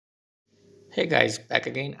Hey guys, back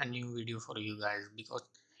again a new video for you guys because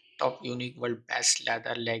top unique world best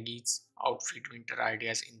leather leggings outfit winter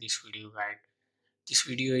ideas in this video guide. This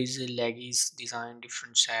video is a leggings design,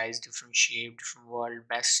 different size, different shape, different world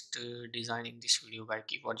best design in this video guys.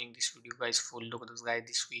 Keep watching this video guys full. Look at this guy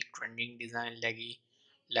this week trending design leggy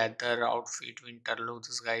leather outfit winter. Look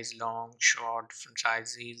this guy is long, short, different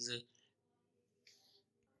sizes.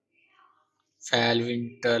 Fall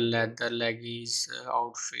winter leather leggings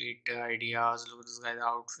outfit ideas. Look at this guy's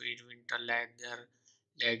outfit winter leather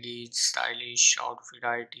leggings stylish outfit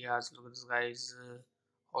ideas. Look at this guy's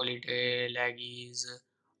holiday leggings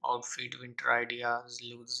outfit winter ideas.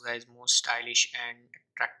 Look at this guy's most stylish and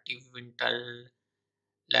attractive winter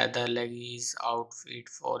leather leggings outfit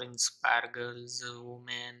for inspire girls,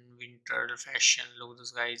 women winter fashion. Look at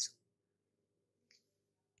this guy's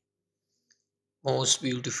most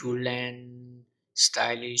beautiful and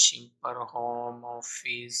stylish simple home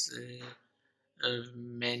office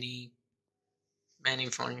many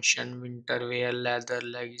function winter wear leather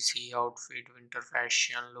legacy outfit winter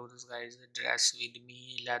fashion. Look this guys dress with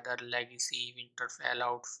me leather legacy winter fall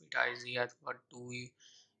outfit idea. What do you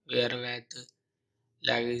wear with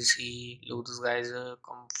legacy? Look this guys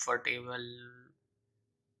comfortable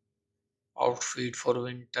outfit for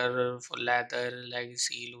winter for leather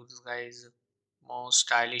legacy. Look this guys most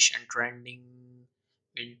stylish and trending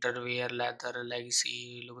winter wear leather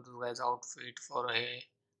legacy. Look at this guy's outfit for a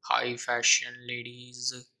high fashion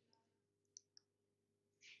ladies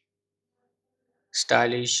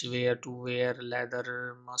stylish wear to wear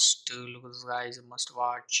leather must. Look at this guys must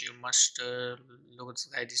watch must look at this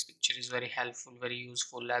guy. This picture is very helpful, very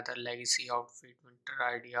useful leather legacy outfit winter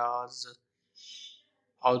ideas.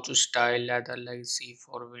 How to style leather legacy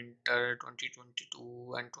for winter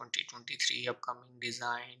 2022 and 2023 upcoming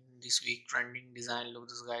design this week trending design. Look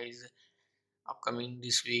this guys upcoming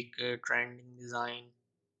this week trending design.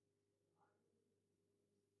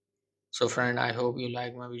 So friend, I hope you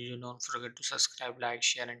like my video. Don't forget to subscribe, like,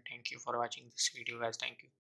 share, and thank you for watching this video guys. Thank you.